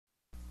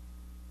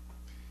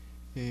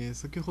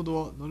先ほど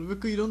はなるべ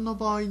くいろんな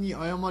場合に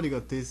誤り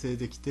が訂正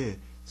できて、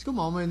しか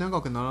もあまり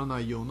長くならな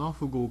いような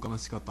符号化の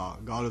仕方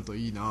があると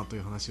いいなとい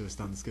う話をし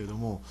たんですけれど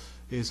も、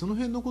その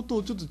辺のこと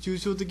をちょっと抽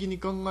象的に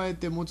考え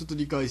てもうちょっと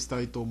理解した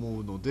いと思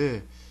うの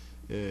で、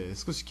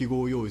少し記号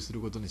を用意す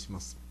ることにし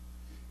ます。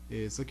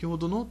先ほ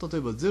どの例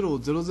えば0を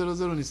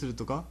000にする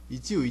とか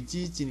1を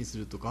11にす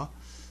るとか、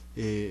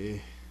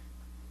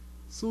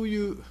そう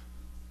いう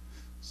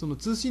その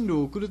通信路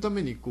を送るた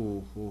めに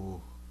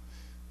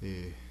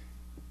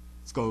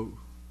使う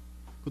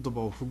言葉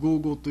を符号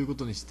語というこ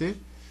とにして、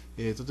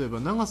例えば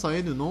長さ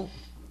n の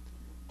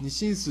二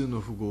進数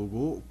の符号語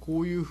を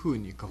こういうふう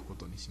に書くこ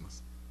とにしま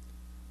す。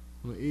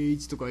この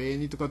A1 とか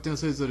A2 とかっていうのは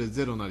それぞれ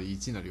0なり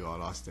1なりを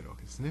表しているわ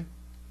けですね。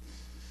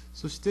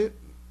そして、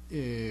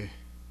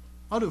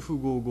ある符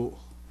号語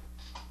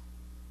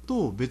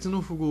と別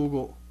の符号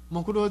語、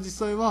これは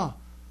実際は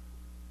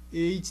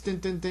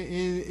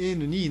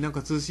A1 になん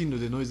か通信路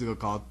でノイズが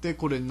変わって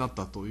これになっ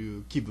たとい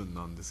う気分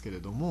なんですけれ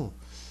ども、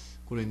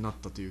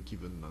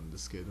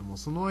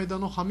その間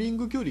のハミン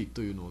グ距離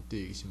というのを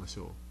定義しまし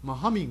ょう。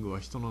ハミングは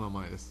人の名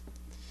前です。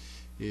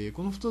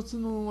この2つ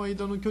の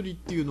間の距離っ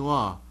ていうの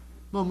は、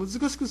難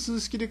しく数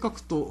式で書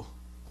くと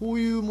こう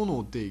いうもの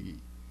を定義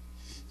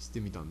して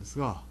みたんです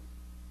が、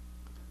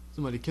つ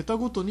まり桁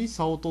ごとに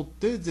差を取っ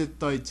て絶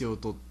対値を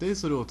取って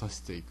それを足し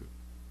ていく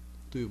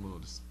というもの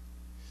です。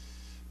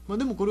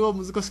でもこれは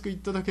難しく言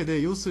っただけ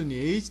で、要するに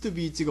A1 と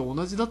B1 が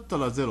同じだった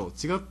ら0、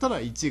違ったら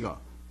1が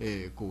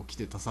こう来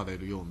て足され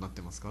るようになっ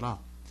てますから、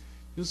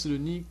要する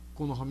に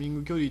このハミン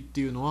グ距離っ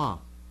ていうのは、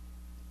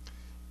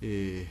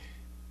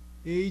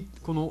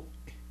この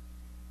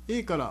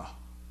A から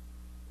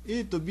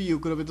A と B を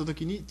比べたと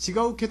きに違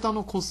う桁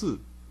の個数、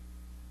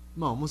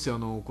もし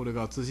これ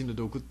が通信路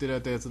で送ってら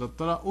れたやつだっ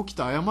たら起き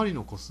た誤り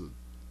の個数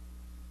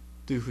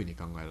というふうに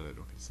考えられる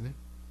わけですね。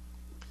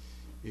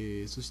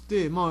そし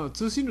て、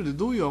通信路で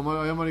どういう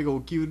誤りが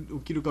起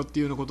きるかって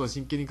いうようなことは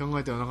真剣に考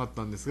えてはなかっ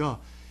たんですが、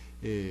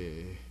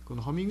こ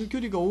のハミング距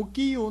離が大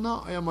きいよう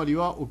な誤り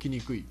は起き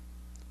にくい。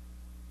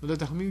だい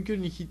たいハミング距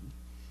離に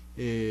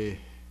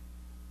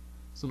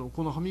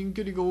このハミング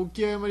距離が大き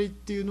い誤りっ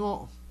ていう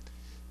の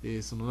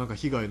は、そのなんか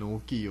被害の大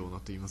きいような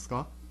といいます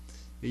か、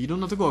いろ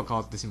んなところが変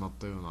わってしまっ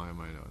たような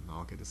誤りな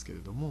わけですけれ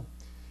ども、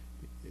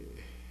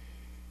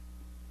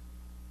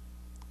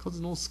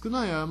数の少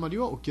ない誤り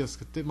は起きやす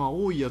くて、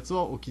多いやつ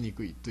は起きに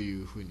くいと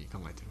いうふうに考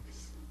えているわけで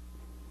す。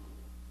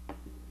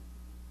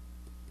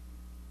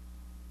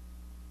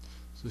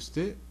そし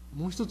て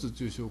もう一つ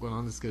抽象化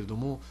なんですけれど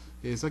も、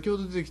先ほ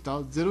ど出てき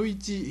た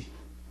01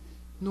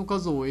の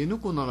数を n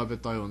個並べ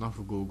たような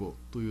符号語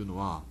というの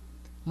は、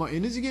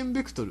n 次元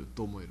ベクトル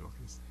と思えるわけ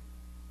です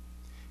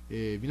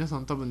ね。皆さ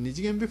ん多分2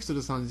次元ベクト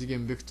ル3次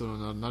元ベクトル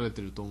は慣れ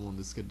てると思うん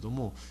ですけれど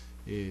も、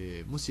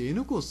もし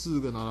n 個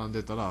数が並ん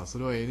でたらそ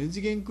れは n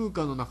次元空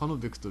間の中の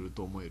ベクトル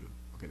と思える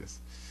わけで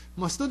す。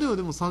下では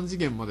でも3次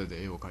元まで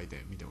で絵を描い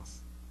てみてま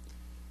す。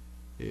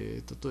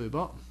例え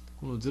ば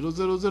この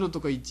000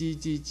とか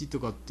111と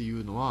かってい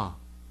うのは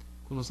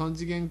この3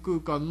次元空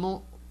間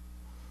の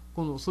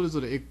このそれぞ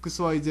れ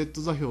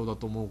XYZ 座標だ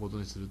と思うこと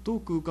にすると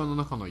空間の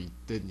中の一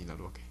点にな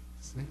るわけで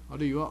すね。あ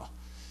るいは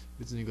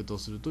別の言い方を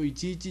すると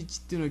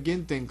111っていうのは原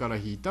点から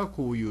引いた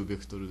こういうベ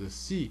クトルで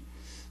すし、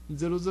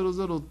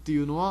000ってい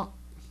うのは、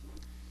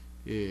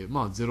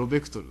0ベ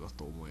クトルだ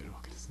と思えるわ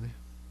けですね。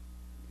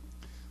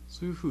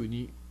そういうふう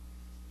に、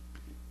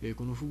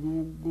この符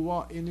号語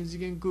は n 次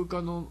元空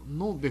間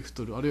のベク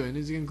トルあるいは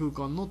n 次元空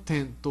間の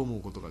点と思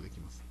うことができ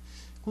ます。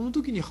この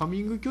時にハミ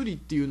ング距離っ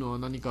ていうのは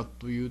何か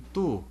という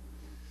と、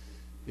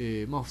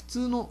普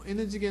通の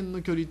n 次元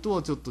の距離と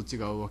はちょっと違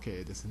うわ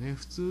けですね。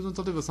普通の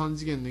例えば3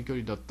次元の距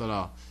離だった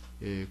ら、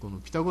この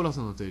ピタゴラス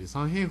の定理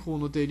三平方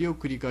の定理を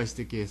繰り返し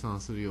て計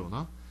算するよう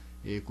な、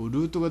こう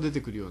ルートが出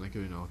てくるような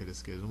距離なわけで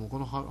すけれども、こ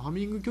のハ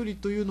ミング距離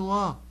というの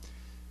は、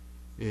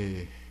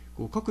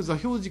こう各座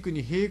標軸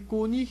に平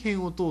行に辺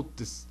を通っ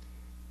て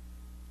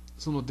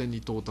その点に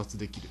到達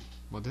できる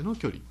までの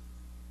距離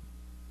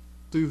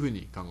というふう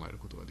に考える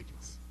ことができ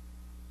ます。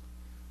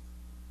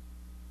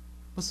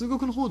数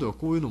学の方では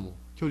こういうのも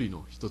距離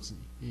の一つに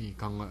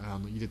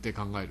入れて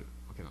考える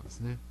わけなんです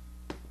ね。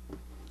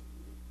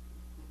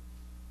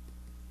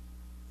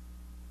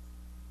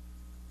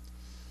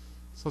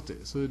さて、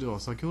それでは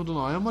先ほど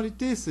の誤り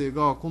訂正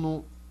がこ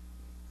の、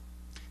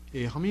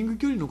ハミング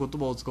距離の言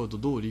葉を使うと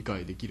どう理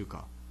解できる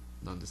か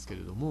なんですけ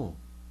れども、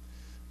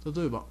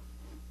例えば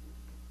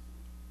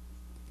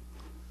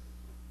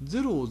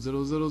0を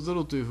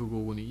000という符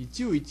号語に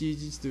1を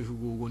111という符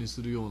号語に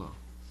するような、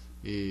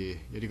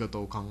やり方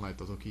を考え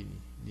たとき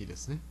にで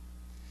すね、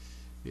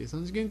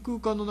3次元空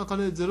間の中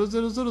で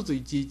000と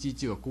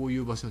111はこうい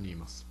う場所にい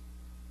ます。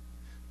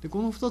で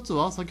この2つ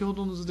は先ほ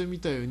どの図で見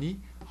たように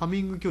ハ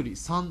ミング距離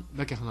3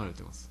だけ離れ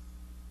てます。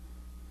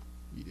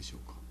いいでしょ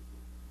うか。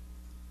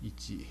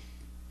1、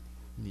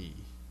2、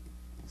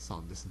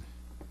3ですね。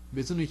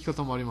別の生き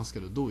方もありますけ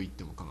ど、どう言っ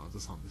ても必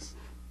ず3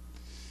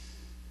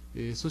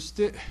です。そし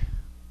て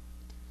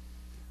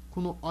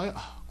この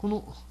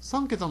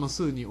3桁の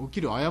数に起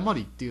きる誤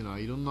りっていうのは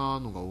いろんな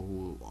の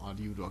があ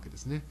り得るわけで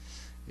すね。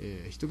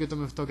1桁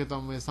目2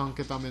桁目3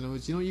桁目のう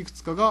ちのいく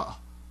つかが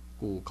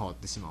こう変わっ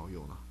てしまう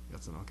ようなや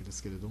つなわけで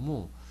すけれど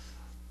も、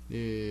こ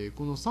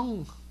の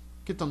3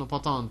桁のパ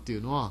ターンってい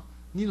うのは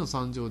2の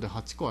3乗で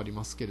8個あり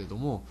ますけれど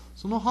も、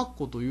その8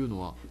個というの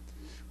は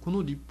こ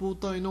の立方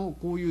体の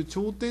こういう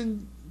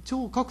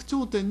各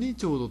頂点に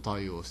ちょうど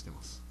対応してい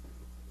ます。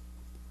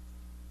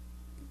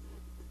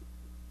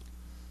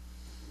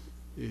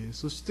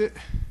そして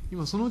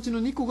今そのうちの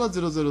2個が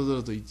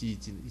000と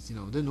111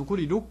なので残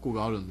り6個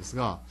があるんです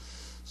が、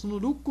その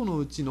6個の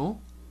うちの、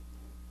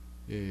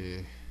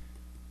3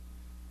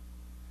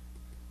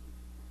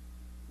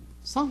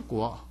個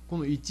はこ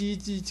の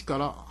111か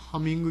らハ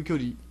ミング距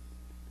離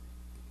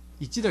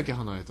1だけ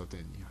離れた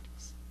点にありま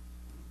す。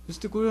そし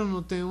てこれら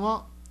の点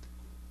は、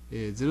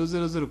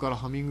000から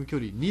ハミング距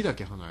離2だ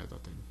け離れた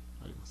点に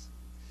あります。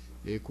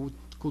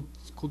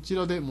こち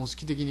らで模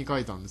式的に書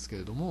いたんですけ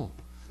れども、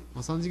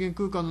3次元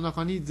空間の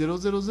中に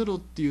000っ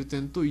ていう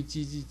点と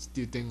111っ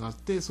ていう点があっ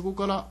て、そこ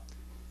から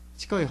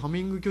近いハ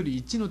ミング距離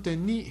1の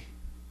点に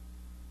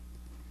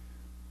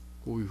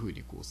こういうふう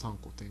に3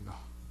個点が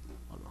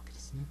あるわけで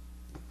すね。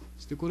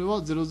そしてこれ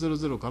は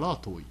000からは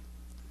遠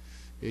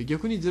い。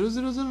逆に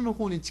000の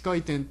方に近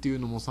い点っていう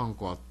のも3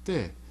個あっ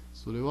て、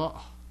それ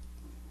は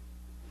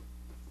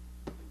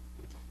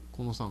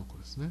この3個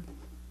ですね。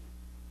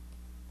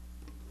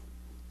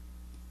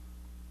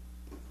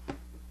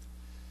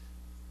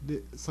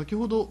で先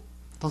ほど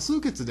多数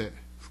決で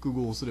複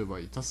合をすれば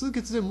いい、多数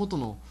決で元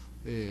の、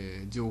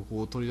情報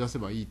を取り出せ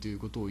ばいいという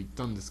ことを言っ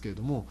たんですけれ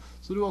ども、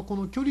それはこ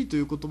の距離と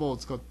いう言葉を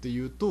使って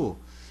言うと、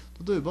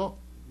例えば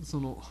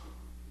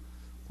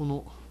こ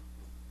の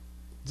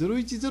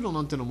010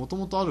なんてのはもと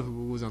もとある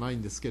複合じゃない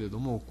んですけれど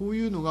も、こう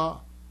いうの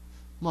が、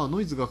ノ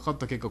イズがかかっ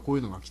た結果こうい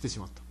うのが来てし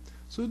まった。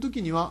そういう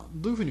時には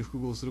どういうふうに複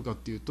合するかっ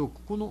ていうと、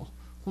この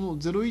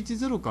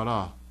010か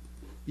ら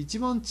一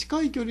番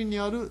近い距離に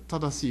ある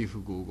正しい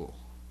符号語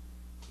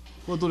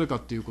はどれか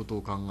っていうこと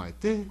を考え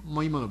て、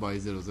今の場合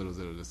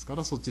000ですか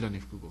らそちらに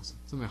複合する。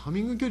つまりハ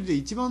ミング距離で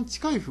一番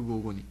近い符号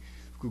語に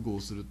複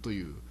合すると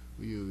い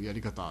うや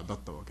り方だっ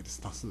たわけで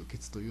す、多数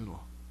決というの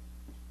は。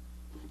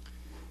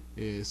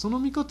その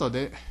見方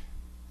で、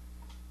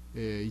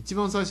一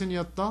番最初に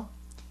やった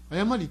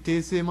誤り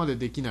訂正まで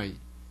できない、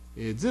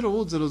0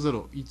を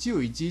00、1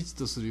を11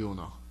とするよう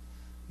な、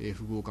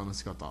符号化の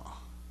仕方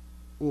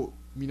を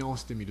見直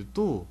してみる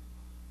と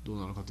どう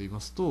なるかと言い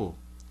ますと、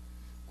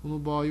この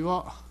場合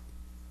は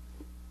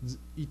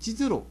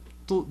10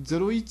と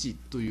01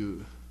と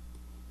いう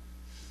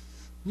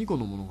2個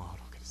のものがあ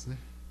るわけですね。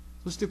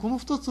そしてこの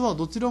2つは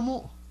どちら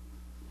も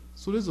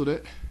それぞ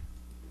れ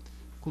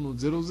この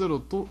00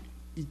と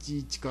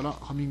11から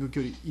ハミング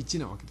距離1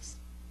なわけです。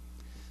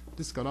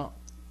ですから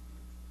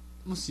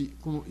もし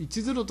この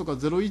10とか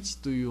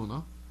01というよう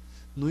な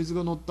ノイズ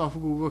が乗った符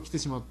号が来て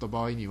しまった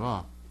場合に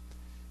は、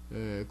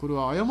これ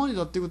は誤り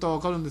だっていうことは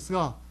分かるんです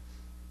が、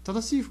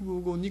正しい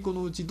符号2個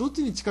のうちどっ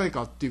ちに近い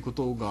かっていうこ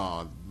と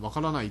が分か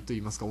らないとい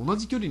いますか、同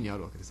じ距離にあ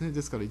るわけですね。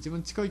ですから一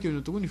番近い距離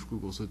のところに複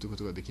合するというこ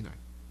とができない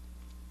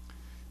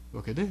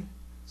わけで、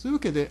そういうわ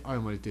けで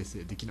誤り訂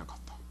正できなかっ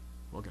た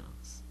わけなん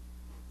です。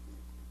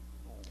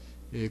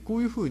こ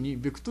ういうふうに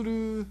ベクト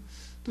ル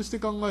として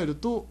考える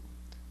と、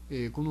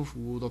この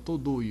符号だと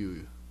どう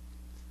いう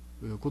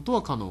こと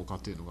は可能か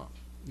というのが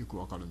よく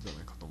分かるんじゃ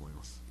ないかと思い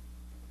ます。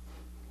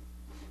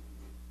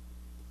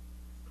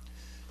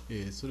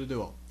それで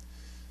は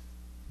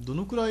ど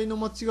のくらいの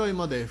間違い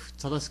まで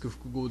正しく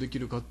複合でき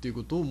るかっていう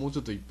ことをもうち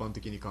ょっと一般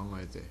的に考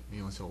えて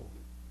みましょ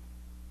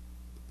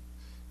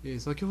う。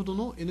先ほど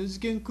の N 次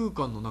元空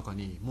間の中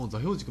にもう座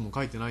標軸も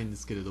書いてないんで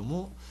すけれど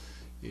も、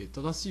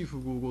正しい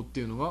符号語って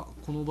いうのが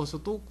この場所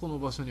とこの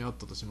場所にあっ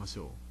たとしまし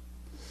ょう。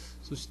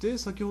そして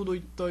先ほど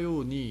言った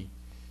ように、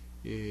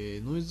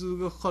ノイズ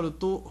がかかる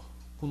と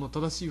この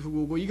正しい符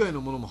号語以外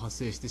のものも発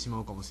生してしま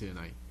うかもしれ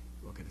ない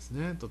わけです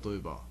ね。例え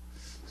ば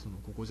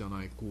ここじゃ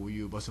ないこうい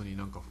う場所に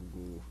なんか符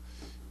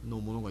号の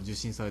ものが受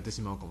信されて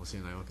しまうかもし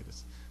れないわけで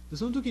す。で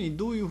その時に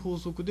どういう法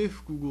則で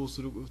複合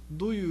する、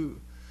どういう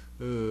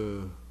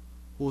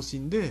方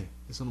針で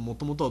も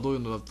ともとはどういう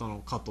のだったの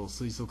かと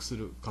推測す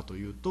るかと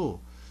いうと、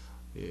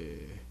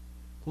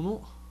こ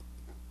の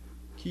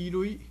黄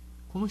色い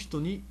この人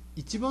に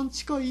一番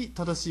近い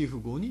正しい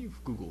符号に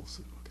複合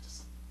するわけで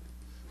す。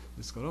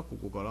ですからこ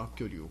こから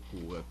距離をこ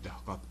うやって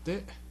測っ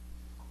て、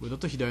これだ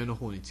と左の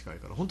方に近い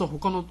から、本当は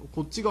他の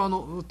こっち側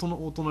の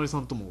お隣さ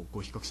んともこ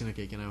う比較しな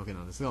きゃいけないわけ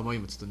なんですが、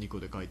今ちょっと2個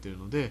で書いてる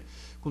ので、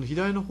この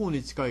左の方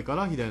に近いか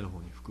ら左の方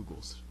に複合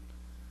する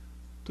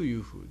とい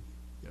うふうに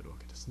やるわ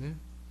けですね。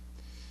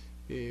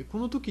こ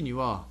の時に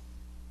は、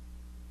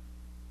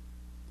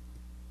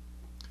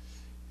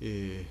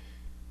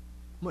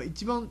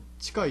一番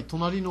近い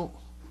隣の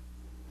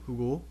符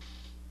号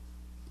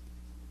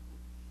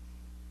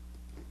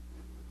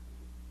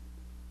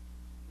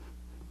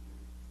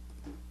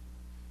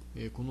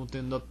この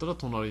点だったら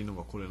隣の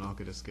がこれなわ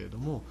けですけれど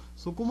も、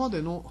そこま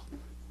での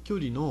距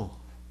離の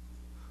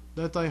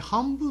だいたい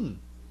半分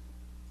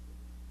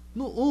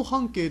のを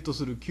半径と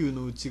する球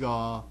の内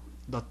側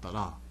だった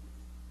ら、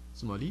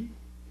つまり、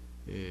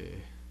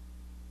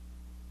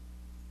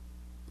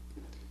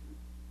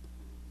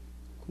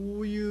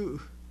こういう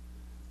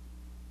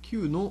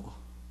球の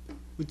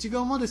内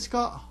側までし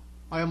か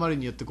誤り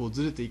によってこう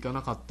ずれていか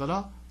なかった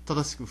ら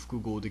正しく複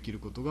合できる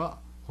ことが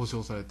保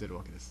証されている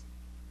わけです。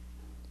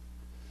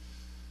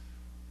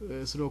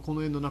それはこ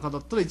の円の中だ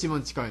ったら一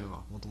番近いの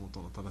がもとも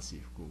との正しい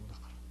複合だ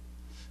から。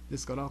で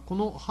すからこ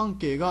の半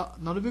径が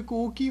なるべく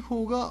大きい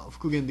方が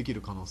復元でき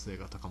る可能性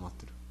が高まっ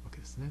ているわけ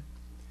ですね。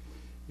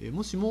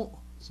もしも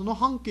その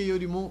半径よ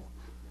りも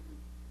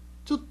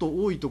ちょっ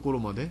と多いところ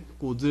まで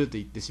こうずれて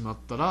いってしまっ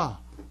たら、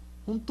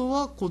本当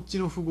はこっち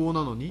の符号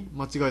なのに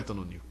間違えた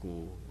のに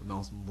こう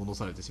戻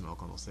されてしまう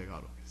可能性があ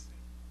るわけですね。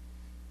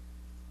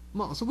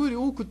まあそこより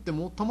多くって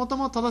もたまた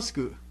ま正し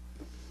く、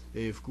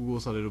複合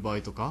される場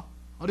合とか、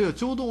あるいは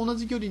ちょうど同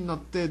じ距離になっ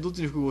てどっ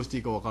ちに複合して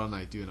いいかわから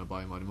ないというような場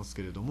合もあります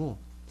けれども、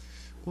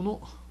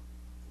こ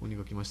こに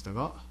書きました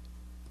が、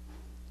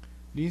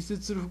隣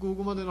接する符号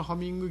語までのハ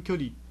ミング距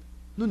離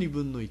の2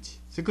分の1、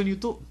正確に言う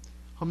と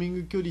ハミン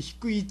グ距離引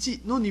く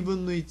1の2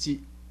分の1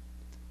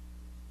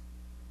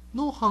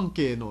の半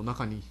径の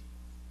中に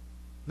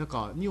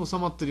収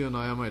まっているよう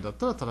な誤りだっ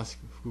たら正し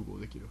く複合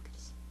できるわけで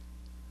す。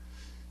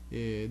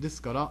で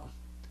すから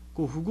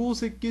こう符号を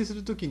設計す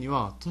るときに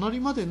は隣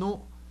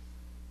の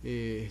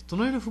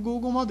符号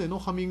語までの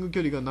ハミング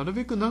距離がなる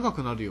べく長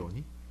くなるよう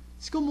に、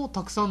しかも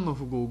たくさんの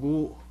符号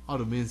語をあ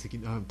る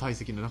体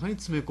積の中に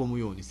詰め込む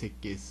ように設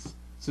計す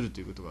る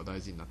ということが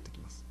大事になってき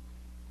ます。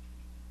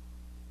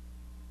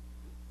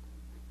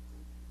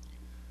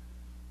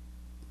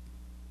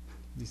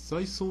実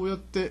際そうやっ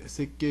て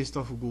設計し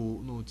た符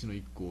号のうちの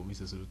1個をお見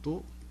せする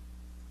と、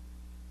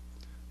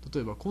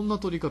例えばこんな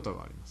取り方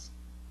があります。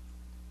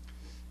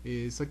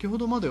先ほ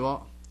どまで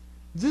は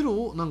0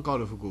を何かあ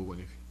る符号語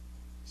に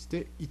し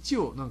て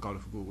1を何かある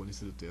符号語に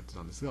するとやって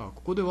たんですが、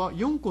ここでは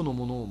4個の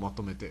ものをま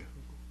とめて、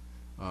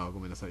ご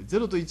めんなさい、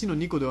0と1の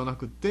2個ではな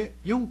くって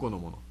4個の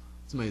もの、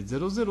つまり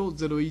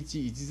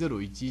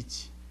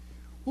00011011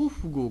を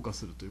符号化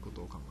するというこ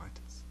とを考えて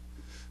います。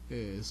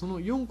その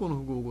4個の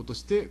符号語と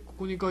してこ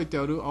こに書いて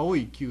ある青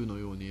い球の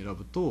ように選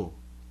ぶと、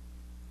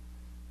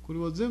これ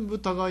は全部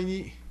互い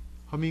に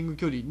ハミング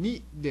距離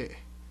2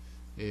で、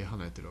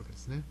離れてるわけで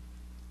すね。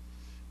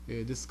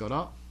ですか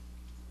ら、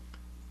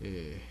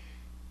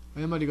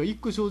誤りが1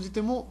個生じ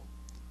ても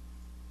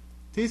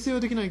訂正は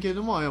できないけれ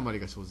ども誤り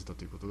が生じた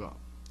ということが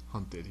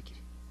判定できる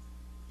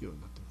ように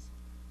なっています。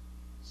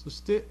そし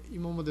て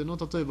今までの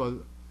例えば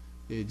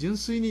純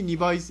粋に2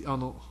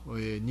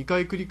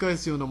回繰り返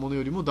すようなもの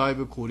よりもだい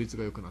ぶ効率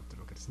が良くなってい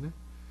るわけですね。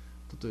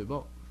例え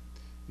ば、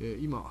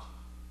今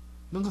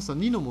長さ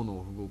2のもの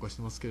を符号化し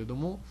てますけれど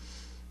も、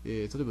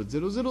例えば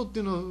00って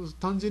いうのを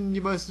単純に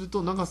2倍する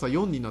と長さ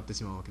4になって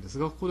しまうわけです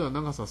が、ここでは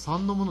長さ3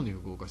のものに符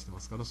号化してま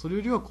すから、それ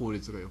よりは効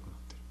率が良くなっ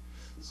ている、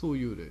そう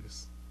いう例で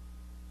す。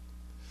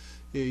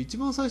一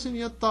番最初に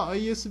やった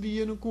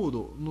ISBN コー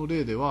ドの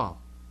例では、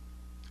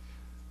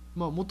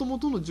もとも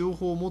との情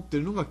報を持ってい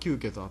るのが9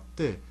桁あっ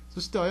て、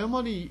そして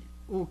誤り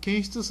を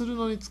検出する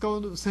のに使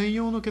う専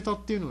用の桁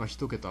っていうのが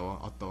1桁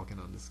はあったわけ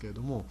なんですけれ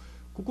ども、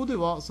ここで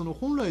はその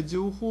本来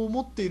情報を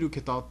持っている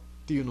桁っ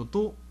ていうの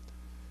と、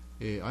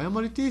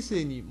誤り訂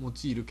正に用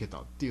いる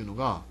桁っていうの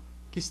が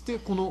決して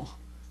この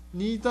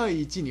2対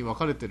1に分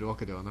かれているわ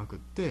けではなくっ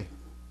て、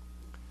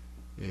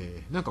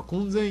なんか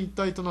混然一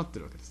体となってい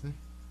るわけですね。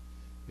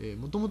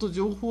もともと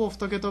情報は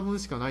2桁分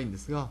しかないんで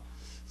すが、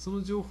そ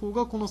の情報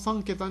がこの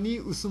3桁に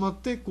薄まっ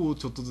てこう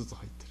ちょっとずつ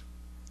入っ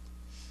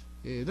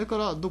てる、だか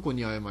らどこ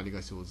に誤り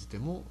が生じて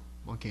も、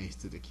検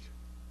出でき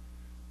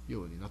る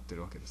ようになってい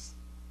るわけです。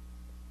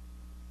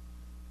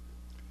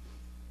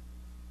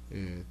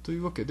とい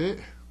うわけで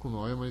こ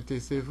の誤り訂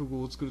正符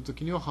号を作ると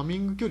きにはハミ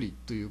ング距離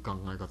という考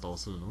え方を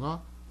するの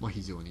が、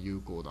非常に有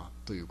効だ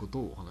ということ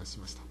をお話しし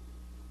ました。